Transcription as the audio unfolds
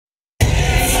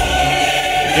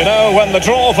You know, when the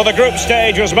draw for the group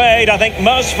stage was made, I think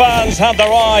most fans had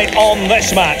their eye on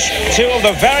this match. Two of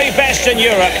the very best in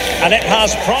Europe, and it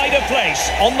has pride of place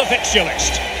on the fixture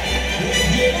list.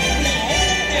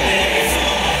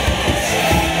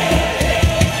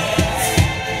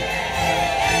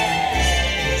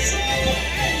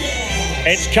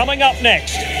 It's coming up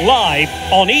next, live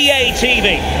on EA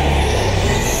TV.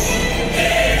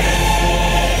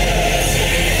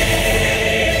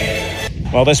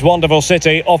 Well, this wonderful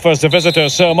city offers the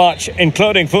visitors so much,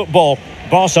 including football.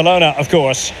 Barcelona, of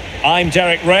course. I'm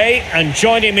Derek Ray, and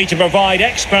joining me to provide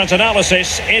expert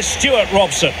analysis is Stuart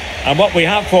Robson. And what we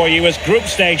have for you is group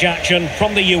stage action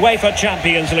from the UEFA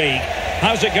Champions League.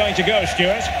 How's it going to go,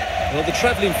 Stuart? Well, the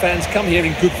travelling fans come here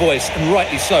in good voice, and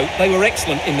rightly so. They were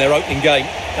excellent in their opening game.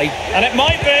 And it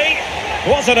might be.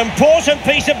 Was an important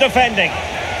piece of defending.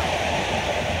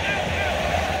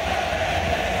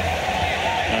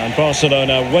 And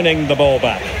Barcelona winning the ball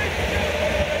back.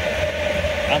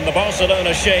 And the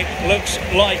Barcelona shape looks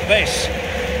like this.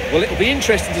 Well, it'll be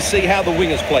interesting to see how the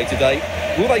wingers play today.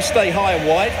 Will they stay high and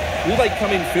wide? Will they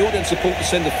come in field and support the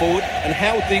centre forward? And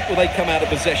how deep will they come out of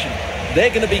possession? They're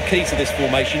going to be key to this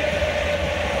formation.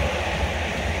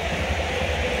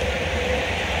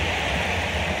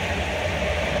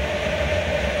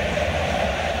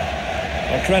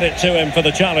 Well, credit to him for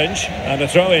the challenge, and a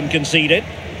throw-in conceded.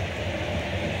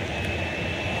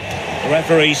 The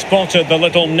referee spotted the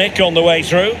little nick on the way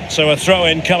through, so a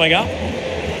throw-in coming up.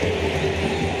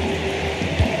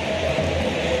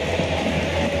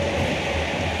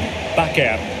 Back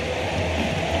out.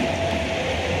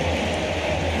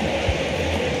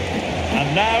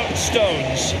 And now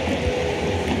Stones.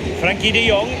 Frankie de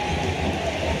Jong.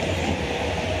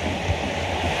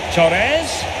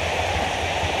 Torres.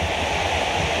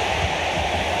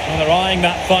 Well, they're eyeing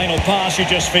that final pass, you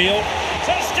just feel.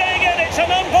 Ter Stegen, it's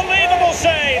an unbelievable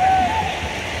save.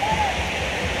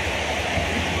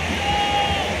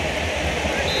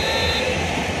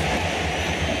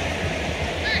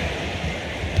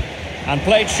 And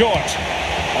played short.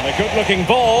 And a good-looking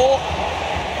ball.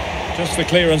 Just the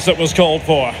clearance that was called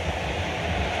for.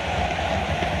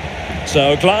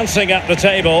 So, glancing at the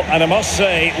table, and I must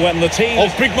say, when the team... Oh,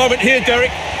 big moment here,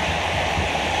 Derek.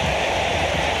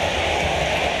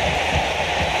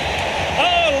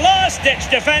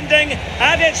 Ditch defending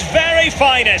at its very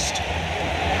finest.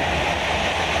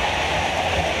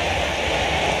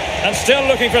 And still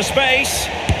looking for space.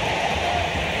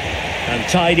 And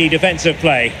tidy defensive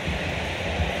play.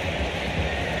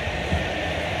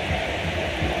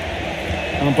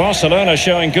 And Barcelona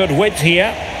showing good width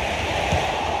here.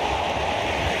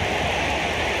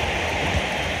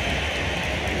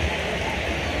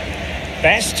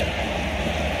 Best.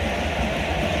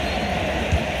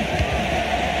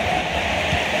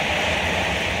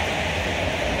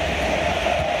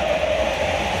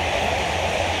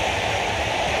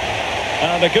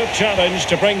 And a good challenge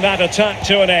to bring that attack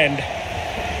to an end.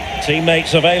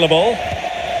 Teammates available.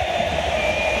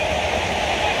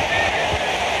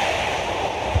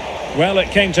 Well, it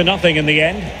came to nothing in the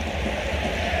end.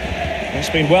 It's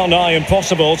been well nigh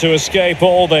impossible to escape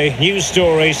all the news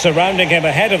stories surrounding him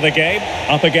ahead of the game.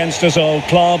 Up against his old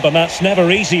club, and that's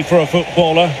never easy for a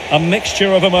footballer. A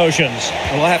mixture of emotions.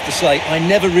 Well, I have to say, I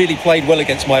never really played well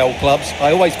against my old clubs.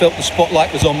 I always felt the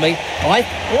spotlight was on me.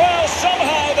 Well,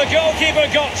 somehow the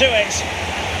goalkeeper got to it.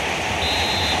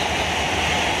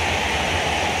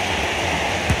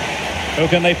 Who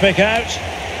can they pick out?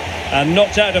 And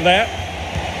knocked out of there.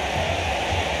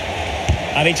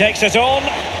 And he takes it on.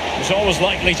 It's always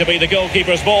likely to be the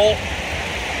goalkeeper's ball.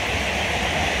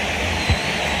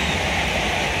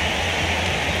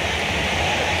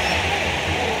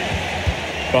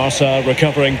 Barca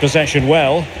recovering possession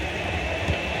well.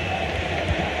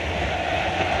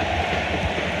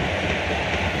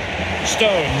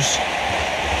 Stones.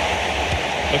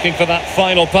 Looking for that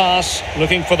final pass.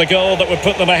 Looking for the goal that would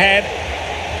put them ahead.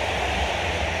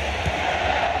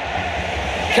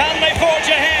 Can they forge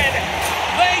ahead?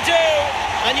 They do.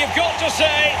 And you've got to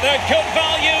say they're good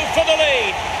value for the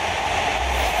lead.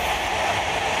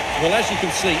 Well, as you can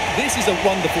see, this is a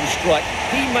wonderful strike.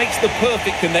 He makes the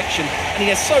perfect connection, and he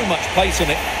has so much pace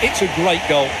on it. It's a great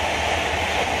goal.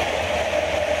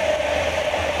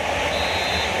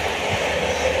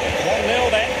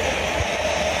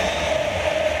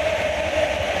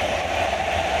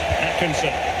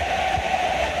 Atkinson.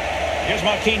 Here's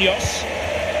Marquinhos.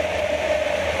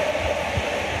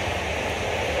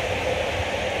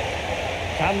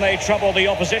 Can they trouble the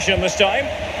opposition this time?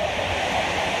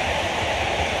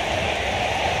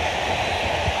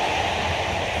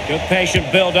 Good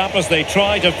patient build-up as they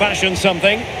try to fashion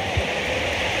something.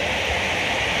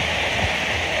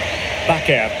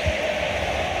 Bakker.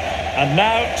 And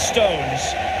now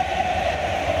Stones.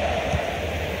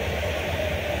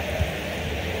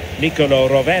 Nicolo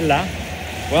Rovella.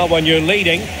 Well, when you're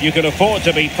leading, you can afford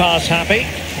to be pass happy.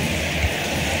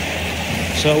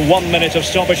 So 1 minute of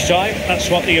stoppage time, that's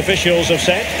what the officials have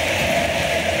said.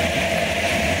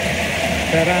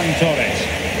 Ferran Torres.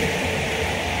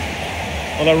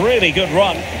 Well, a really good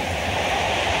run.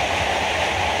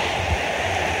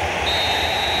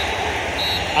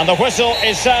 And the whistle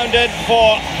is sounded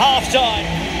for half-time.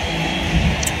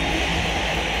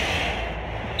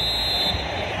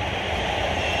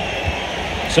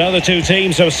 So the two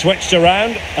teams have switched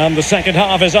around and the second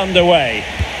half is underway.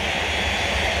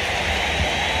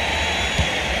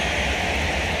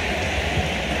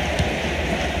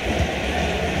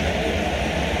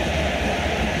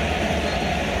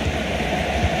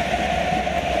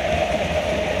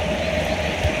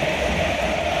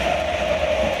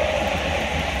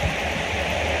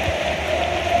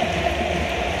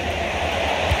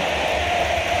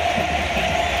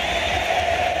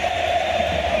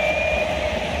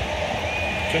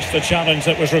 Just the challenge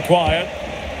that was required.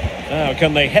 Now,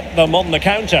 can they hit them on the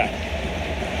counter?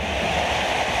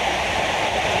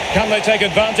 Can they take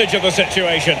advantage of the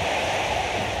situation?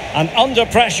 And under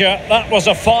pressure, that was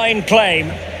a fine claim.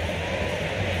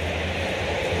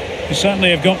 You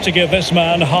certainly have got to give this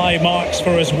man high marks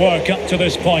for his work up to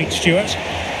this point, Stuart.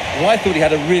 Well, I thought he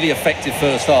had a really effective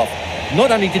first half.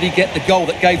 Not only did he get the goal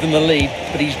that gave them the lead,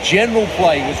 but his general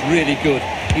play was really good.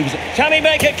 Can he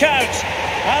make it count?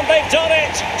 And they've done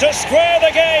it to square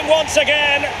the game once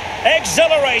again.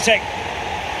 Exhilarating.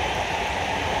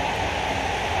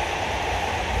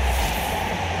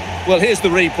 Well, here's the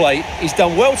replay. He's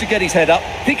done well to get his head up,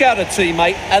 pick out a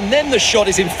teammate, and then the shot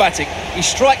is emphatic. He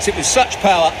strikes it with such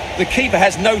power, the keeper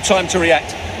has no time to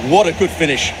react. What a good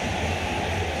finish.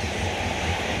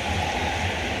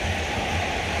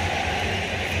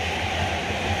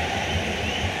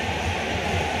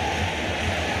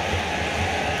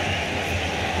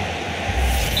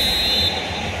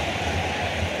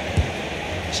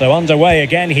 So underway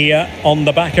again here on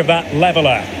the back of that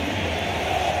leveller.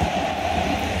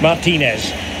 Martinez.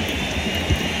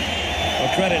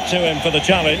 Well, credit to him for the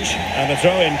challenge and the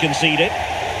throw-in conceded.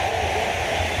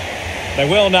 They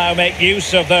will now make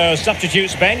use of their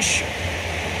substitutes bench.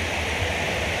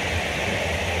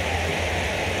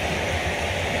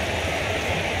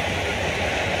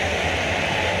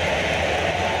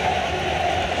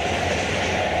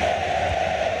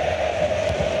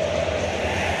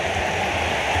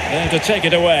 There to take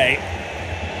it away.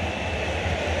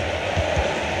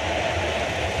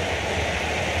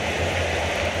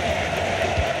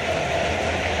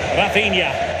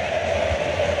 Rafinha.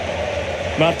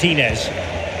 Martinez.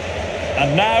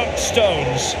 And now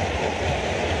Stones.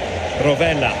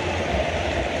 Rovella.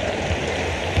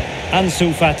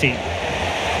 Ansu Fati.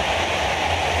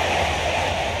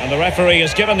 And the referee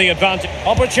has given the advantage.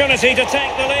 Opportunity to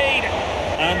take the lead.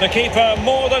 And the keeper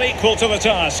more than equal to the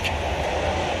task.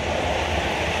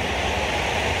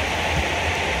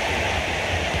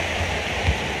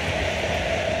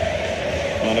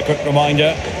 And a quick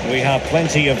reminder, we have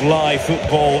plenty of live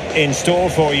football in store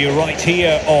for you right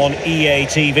here on EA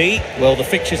TV. Well, the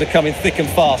fixtures are coming thick and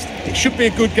fast. It should be a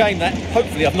good game, that.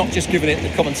 Hopefully I've not just given it the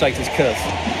commentator's curse.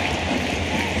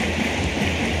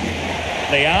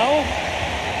 Leao.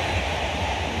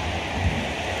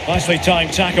 Nicely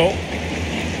timed tackle.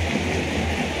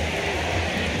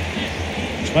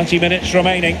 20 minutes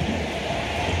remaining.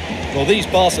 Well, these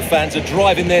Barca fans are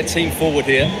driving their team forward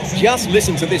here. Just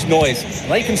listen to this noise.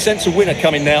 They can sense a winner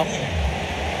coming now.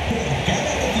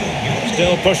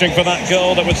 Still pushing for that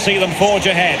goal that would see them forge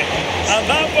ahead. And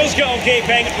that was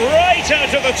goalkeeping right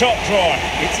out of the top drawer.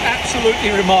 It's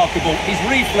absolutely remarkable. His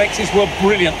reflexes were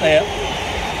brilliant there.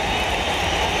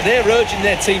 They're urging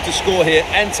their team to score here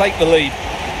and take the lead.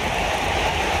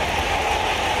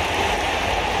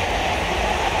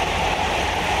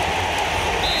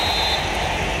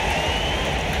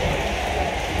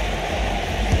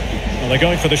 They're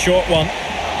going for the short one.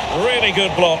 Really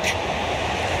good block.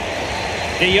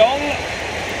 De Jong.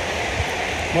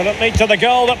 Will it lead to the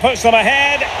goal that puts them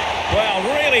ahead? Well,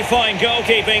 really fine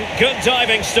goalkeeping. Good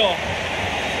diving stop.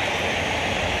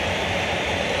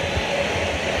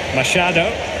 Machado.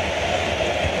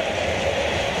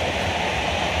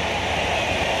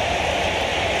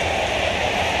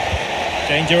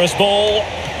 Dangerous ball.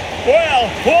 Well,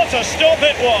 what a stop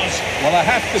it was. Well, I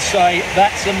have to say,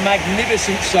 that's a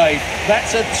magnificent save.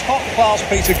 That's a top-class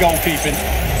piece of goalkeeping.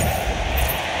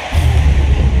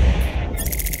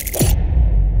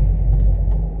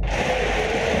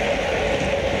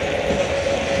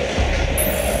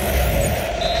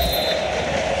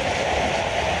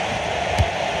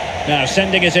 Now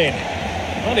sending it in.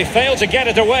 Well, he failed to get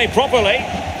it away properly.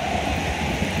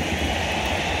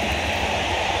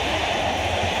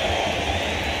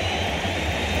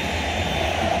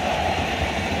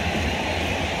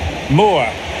 Moore.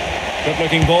 Good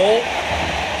looking ball.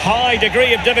 High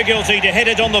degree of difficulty to hit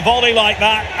it on the volley like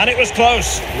that, and it was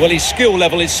close. Well, his skill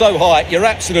level is so high. You're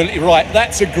absolutely right.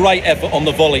 That's a great effort on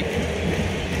the volley.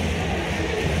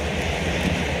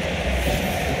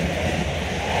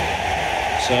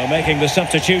 So making the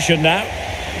substitution now.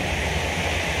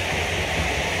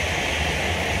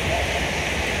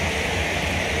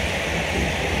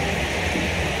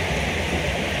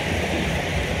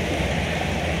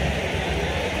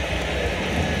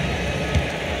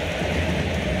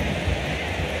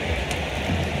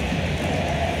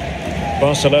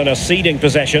 Barcelona ceding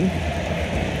possession.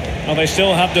 And they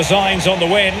still have designs on the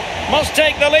win. Must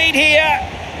take the lead here.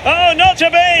 Oh, not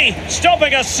to be!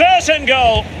 Stopping a certain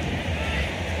goal.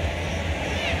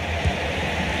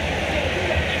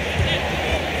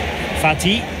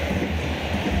 Fati.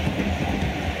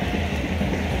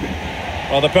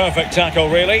 Well, the perfect tackle,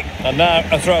 really. And now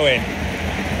a throw-in.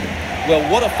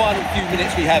 Well, what a final few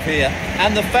minutes we have here.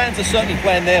 And the fans are certainly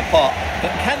playing their part.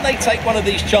 But can they take one of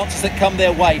these chances that come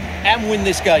their way and win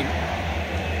this game?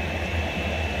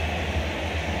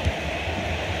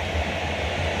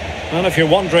 Well, if you're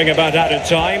wondering about added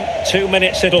time, 2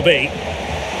 minutes it'll be.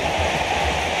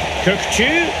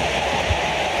 Kukçu.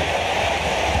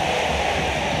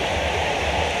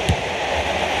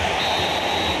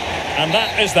 And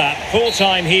that is that. Full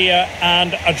time here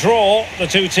and a draw. The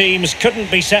two teams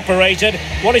couldn't be separated.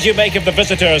 What did you make of the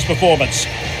visitors' performance?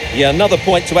 Yeah, another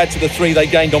point to add to the 3 they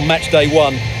gained on match day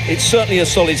 1. It's certainly a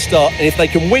solid start, and if they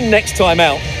can win next time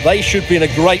out, they should be in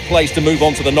a great place to move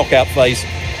on to the knockout phase.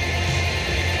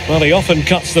 Well, he often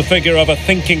cuts the figure of a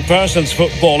thinking person's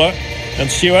footballer,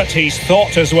 and Stuart, he's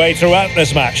thought his way throughout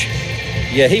this match.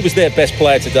 Yeah, he was their best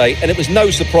player today, and it was no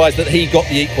surprise that he got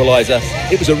the equaliser.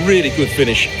 It was a really good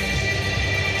finish.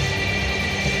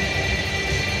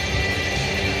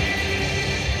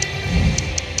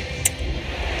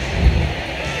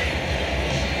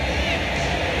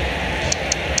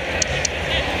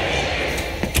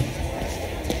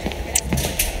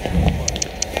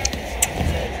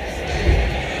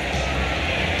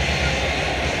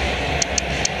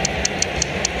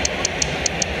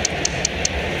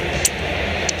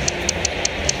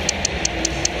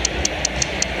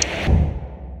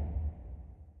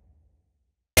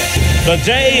 The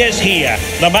day is here.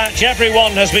 The match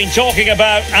everyone has been talking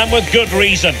about, and with good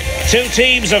reason. Two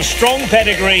teams of strong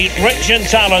pedigree, rich in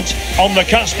talent, on the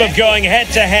cusp of going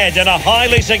head-to-head in a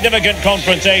highly significant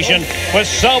confrontation with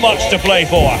so much to play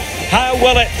for. How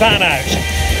will it pan out?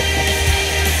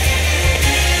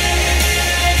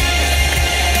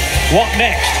 What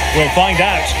next? We'll find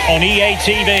out on EA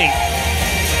TV.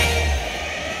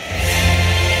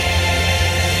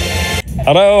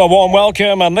 Hello, a warm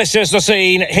welcome, and this is the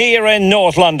scene here in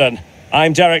North London.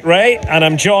 I'm Derek Ray, and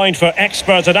I'm joined for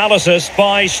expert analysis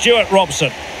by Stuart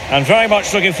Robson. And very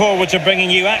much looking forward to bringing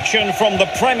you action from the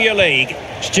Premier League.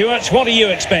 Stuart, what are you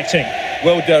expecting?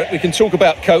 Well, Derek, we can talk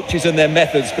about coaches and their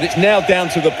methods, but it's now down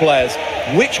to the players.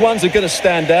 Which ones are going to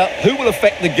stand out, who will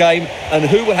affect the game, and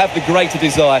who will have the greater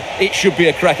desire? It should be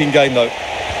a cracking game, though.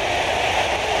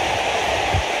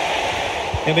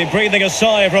 He'll be breathing a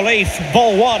sigh of relief.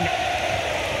 Ball one.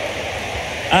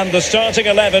 And the starting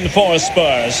 11 for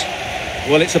Spurs.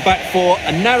 Well, it's a back 4,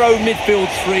 a narrow midfield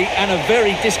 3 and a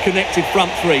very disconnected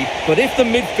front 3. But if the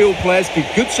midfield players give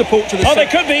good support to the... Oh, they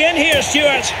could be in here,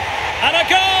 Stuart. And a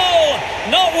goal!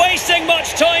 Not wasting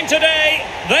much time today.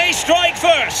 They strike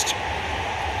first.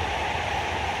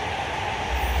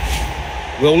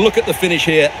 Well, look at the finish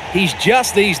here. He's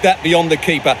just eased that beyond the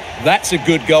keeper. That's a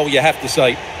good goal, you have to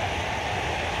say.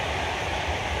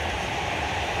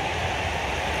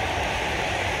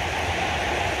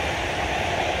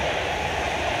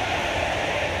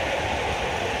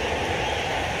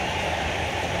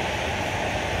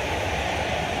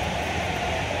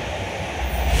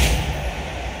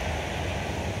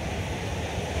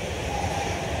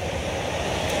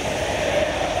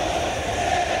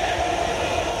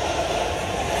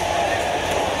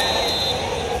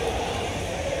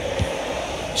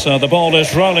 So the ball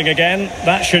is rolling again.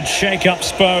 That should shake up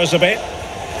Spurs a bit.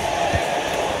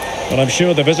 But I'm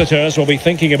sure the visitors will be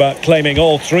thinking about claiming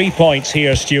all 3 points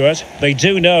here, Stuart. They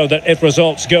do know that if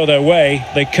results go their way,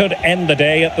 they could end the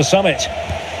day at the summit.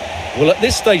 Well, at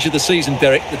this stage of the season,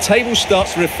 Derek, the table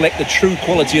starts to reflect the true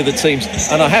quality of the teams.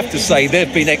 And I have to say,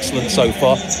 they've been excellent so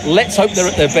far. Let's hope they're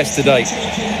at their best today.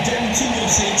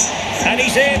 And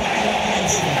he's in.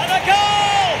 And a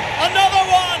goal! Another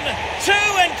one! 2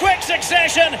 in quick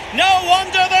celebration. No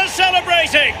wonder they're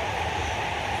celebrating.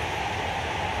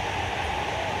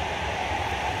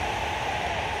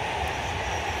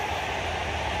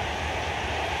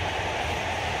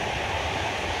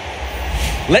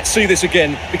 Let's see this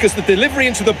again, because the delivery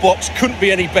into the box couldn't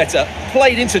be any better.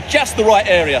 Played into just the right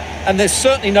area, and there's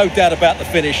certainly no doubt about the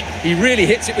finish. He really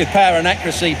hits it with power and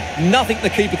accuracy. Nothing the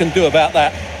keeper can do about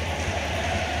that.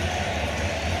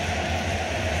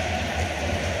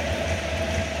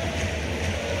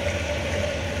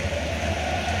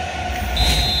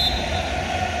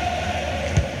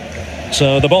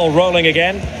 So the ball rolling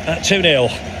again at 2-0.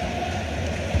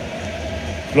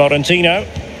 Florentino.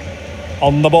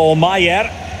 On the ball, Maier.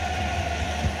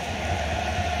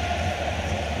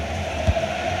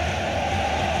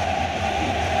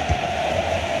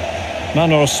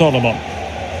 Manor Solomon.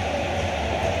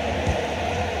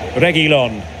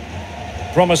 Reguilon.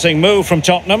 Promising move from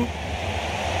Tottenham,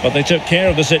 but they took care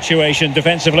of the situation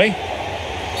defensively.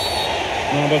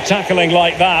 Well, with tackling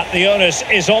like that, the onus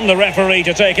is on the referee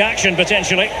to take action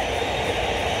potentially.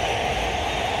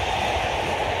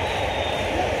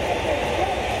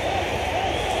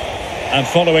 And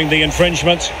following the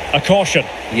infringement, a caution.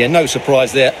 Yeah, no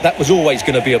surprise there. That was always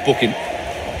going to be a booking.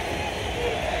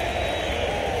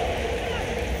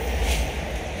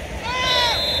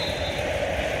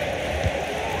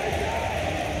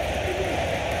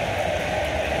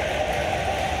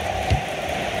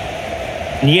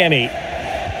 Niemi.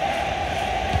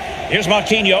 Here's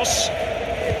Marquinhos.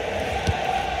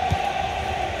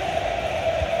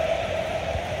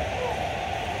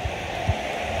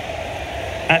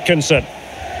 Atkinson.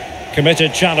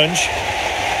 Committed challenge.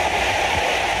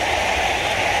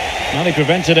 Well, he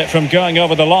prevented it from going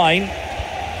over the line.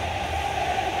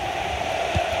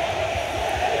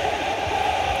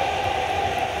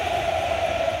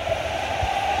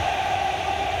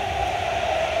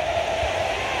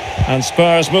 And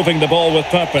Spurs moving the ball with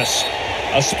purpose.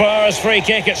 A Spurs free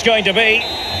kick it's going to be.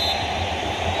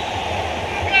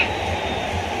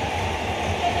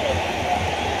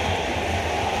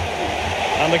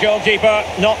 And the goalkeeper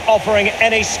not offering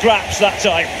any scraps that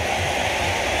time.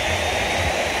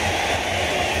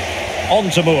 On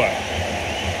to Moore.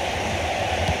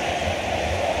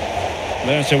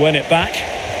 There to win it back.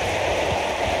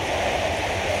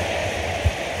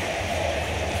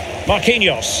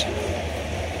 Marquinhos.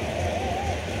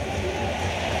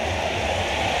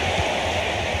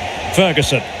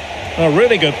 Ferguson. A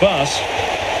really good pass.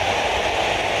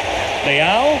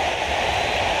 Leao.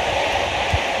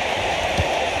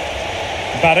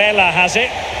 Barella has it.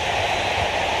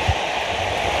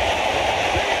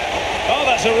 Oh,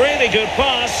 that's a really good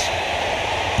pass.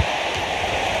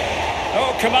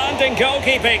 Oh, commanding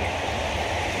goalkeeping.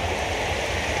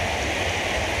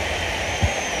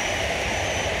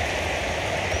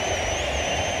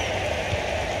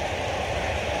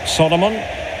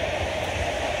 Solomon.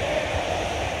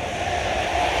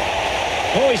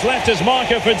 Oh, he's left his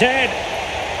marker for dead.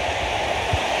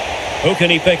 Who can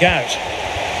he pick out?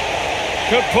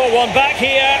 Could pull one back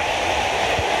here.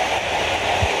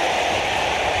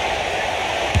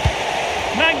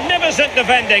 Magnificent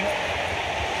defending.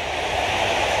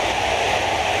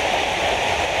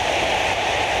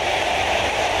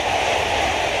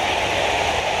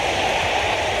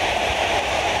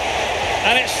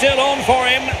 And it's still on for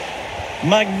him.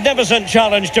 Magnificent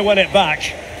challenge to win it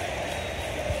back.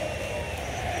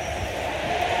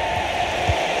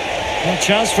 A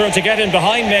chance for him to get in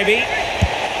behind, maybe.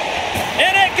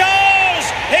 In it goes!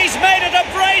 He's made it a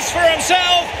brace for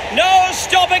himself. No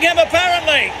stopping him,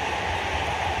 apparently.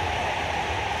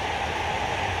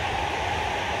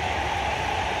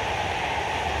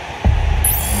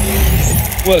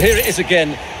 Well, here it is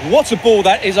again. What a ball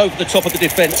that is over the top of the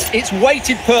defence. It's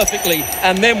weighted perfectly,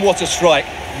 and then what a strike.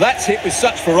 That's hit with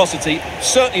such ferocity.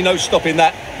 Certainly no stopping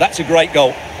that. That's a great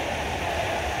goal.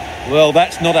 Well,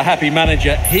 that's not a happy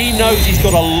manager. He knows he's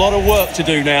got a lot of work to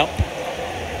do now.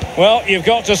 Well, you've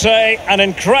got to say, an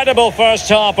incredible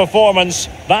first-half performance.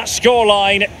 That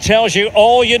scoreline tells you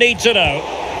all you need to know.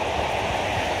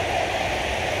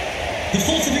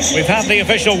 We've had the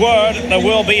official word. There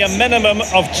will be a minimum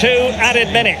of 2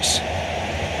 added minutes.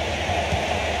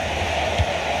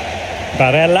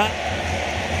 Barella.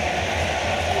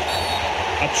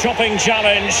 A chopping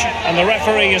challenge, and the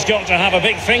referee has got to have a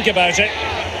big think about it.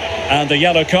 And a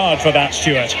yellow card for that,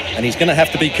 Stuart. And he's going to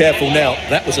have to be careful now.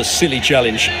 That was a silly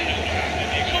challenge.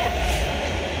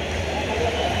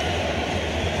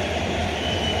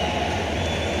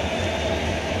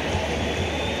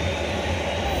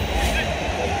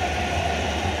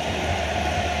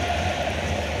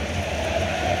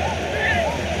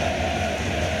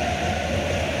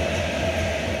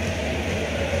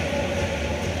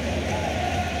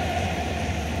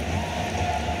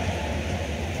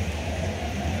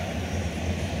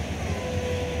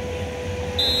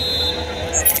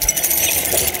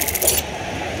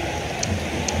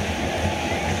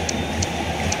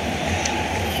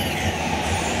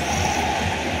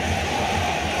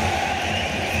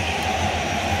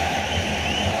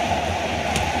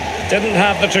 Didn't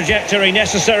have the trajectory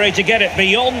necessary to get it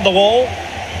beyond the wall.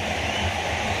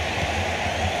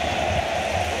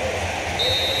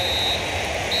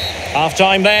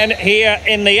 Half-time then, here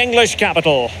in the English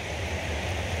capital.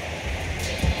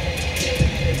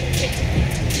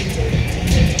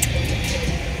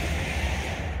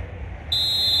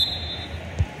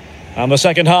 And the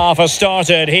second half has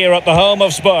started here at the home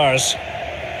of Spurs.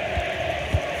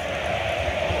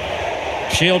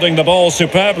 Shielding the ball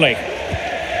superbly.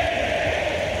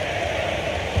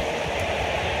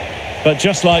 But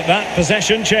just like that,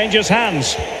 possession changes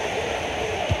hands.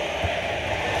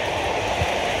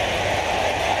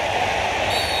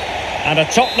 And a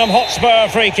Tottenham Hotspur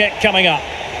free kick coming up.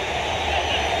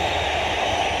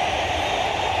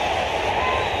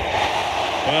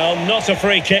 Well, not a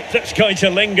free kick that's going to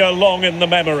linger long in the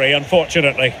memory,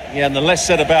 unfortunately. Yeah, and the less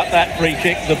said about that free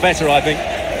kick, the better, I think.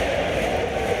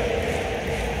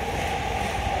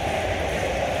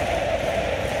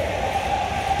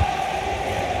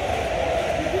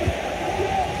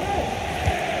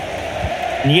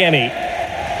 Niemi.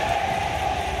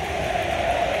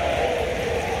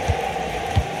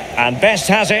 And Best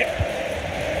has it.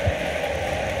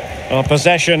 Well,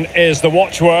 possession is the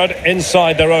watchword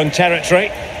inside their own territory.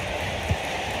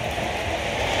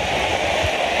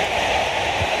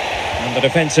 And the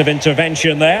defensive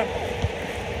intervention there.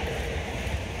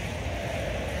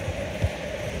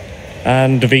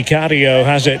 And Vicario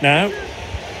has it now.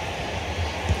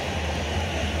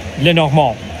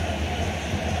 Lenormand.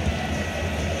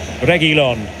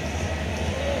 Reguilon.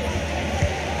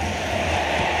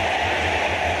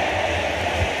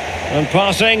 And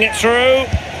passing it through.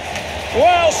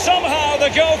 Well, somehow the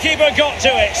goalkeeper got to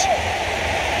it.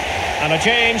 And a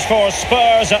change for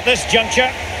Spurs at this juncture.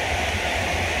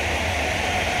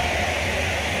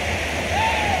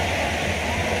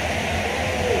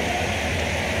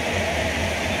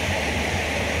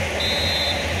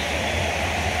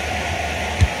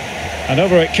 And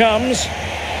over it comes.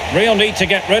 Real need to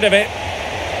get rid of it.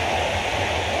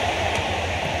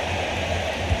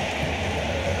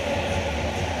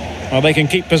 Well, they can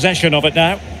keep possession of it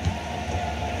now.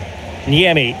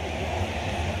 Niemi.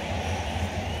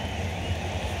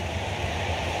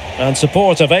 And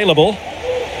support available.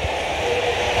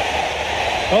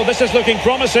 Oh, this is looking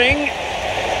promising.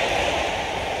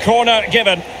 Corner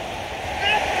given.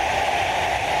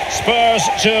 Spurs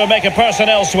to make a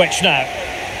personnel switch now.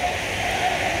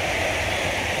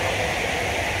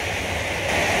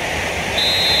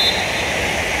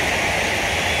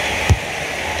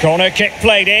 Corner kick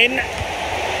played in.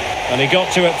 And he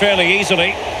got to it fairly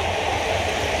easily.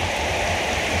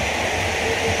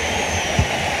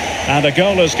 And a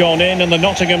goal has gone in the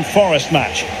Nottingham Forest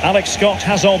match. Alex Scott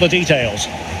has all the details.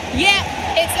 Yeah,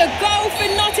 it's a goal for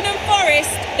Nottingham Forest.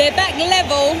 They're back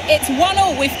level. It's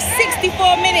 1-1 with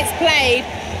 64 minutes played.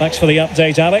 Thanks for the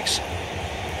update, Alex.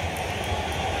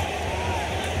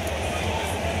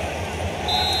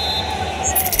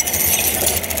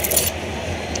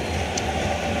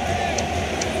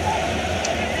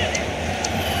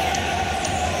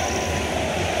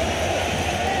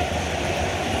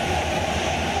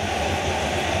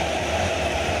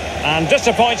 And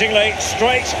disappointingly,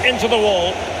 straight into the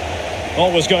wall.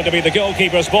 Always going to be the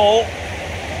goalkeeper's ball.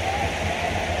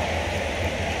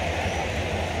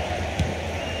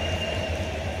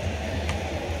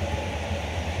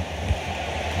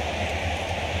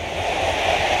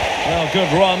 Well,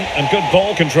 good run and good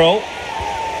ball control.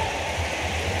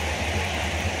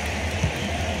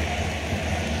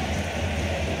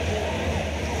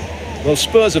 Well,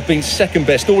 Spurs have been second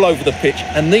best all over the pitch,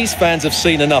 and these fans have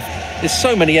seen enough. There's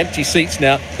so many empty seats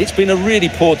now. It's been a really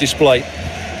poor display.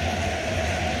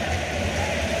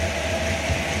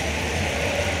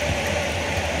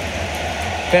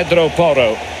 Pedro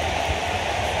Porro.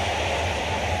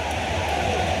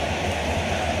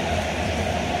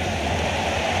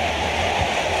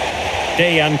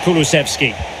 Dejan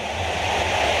Kulusevski.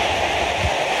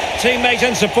 Teammate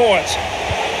and support.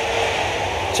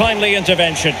 Timely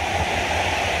intervention.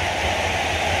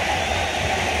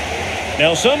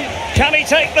 Nelson, can he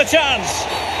take the chance?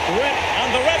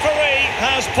 And the referee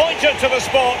has pointed to the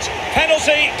spot.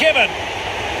 Penalty given.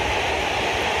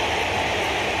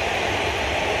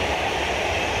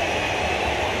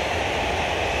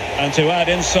 And to add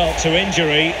insult to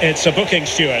injury, it's a booking,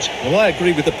 Stuart. Well, I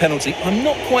agree with the penalty. I'm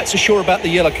not quite so sure about the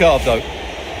yellow card, though.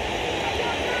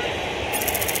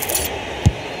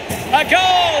 A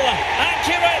goal!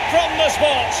 Accurate from the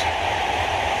spot.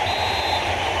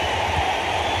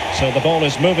 So the ball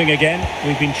is moving again.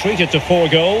 We've been treated to 4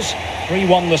 goals.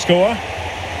 3-1 the score.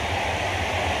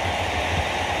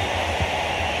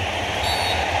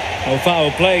 Oh,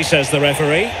 foul play, says the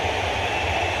referee.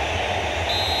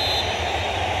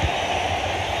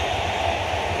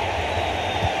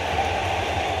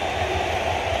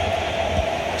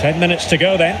 Ten minutes to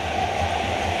go then.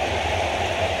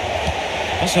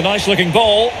 That's a nice looking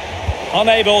ball.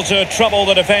 Unable to trouble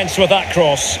the defence with that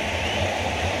cross.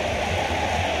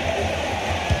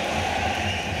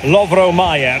 Lovro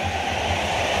Mayer.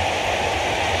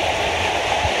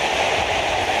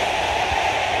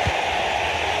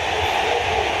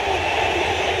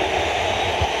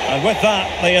 And with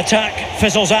that, the attack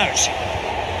fizzles out.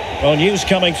 Well, news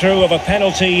coming through of a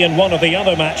penalty in one of the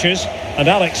other matches, and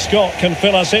Alex Scott can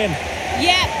fill us in.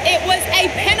 Yeah, it was a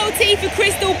penalty for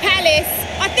Crystal Palace.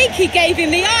 I think he gave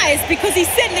him the eyes because he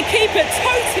sent the keeper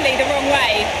totally the wrong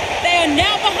way. They are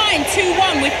now behind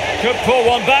 2-1 with... Could pull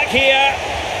one back here.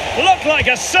 Looked like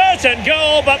a certain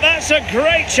goal, but that's a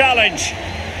great challenge.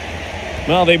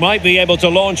 Well, they might be able to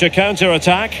launch a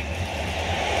counter-attack.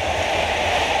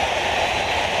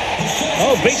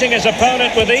 Oh, beating his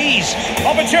opponent with ease.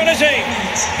 Opportunity.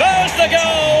 There's the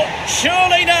goal.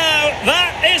 Surely now,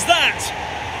 that is that.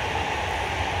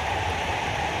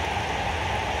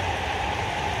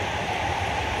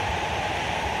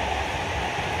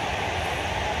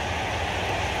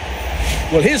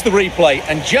 Well, here's the replay,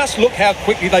 and just look how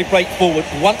quickly they break forward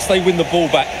once they win the ball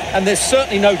back. And there's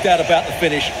certainly no doubt about the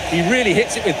finish. He really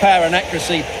hits it with power and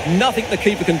accuracy. Nothing the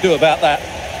keeper can do about that.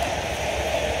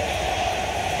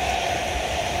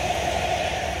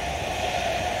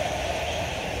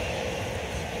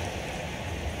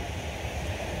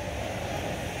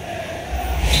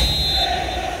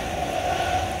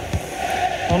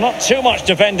 Well, not too much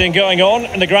defending going on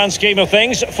in the grand scheme of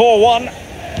things. 4-1.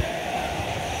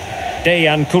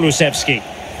 Dejan Kulusevski.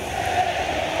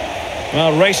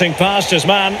 Well, racing past his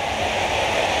man.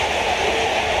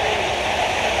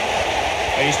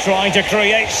 He's trying to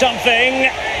create something.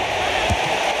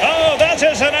 Oh, that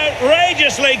is an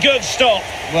outrageously good stop.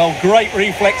 Well, great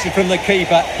reflexes from the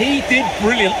keeper. He did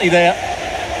brilliantly there.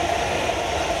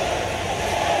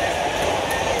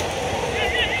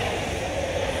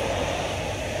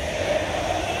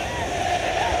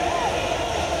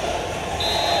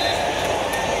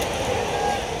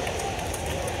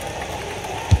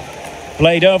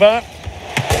 Played over. And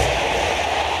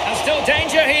still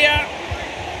danger here.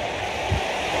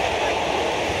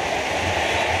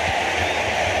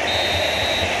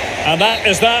 And that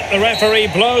is that. The referee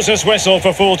blows his whistle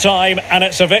for full time, and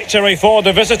it's a victory for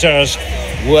the visitors.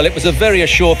 Well, it was a very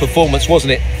assured performance,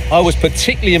 wasn't it? I was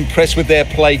particularly impressed with their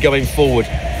play going forward.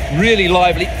 Really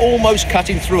lively, almost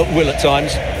cutting through at will at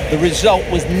times. The result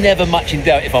was never much in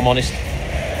doubt, if I'm honest.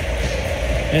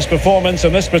 His performance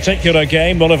in this particular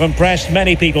game will have impressed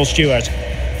many people, Stuart.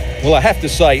 Well, I have to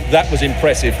say, that was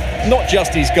impressive. Not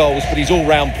just his goals, but his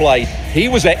all-round play. He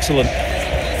was excellent.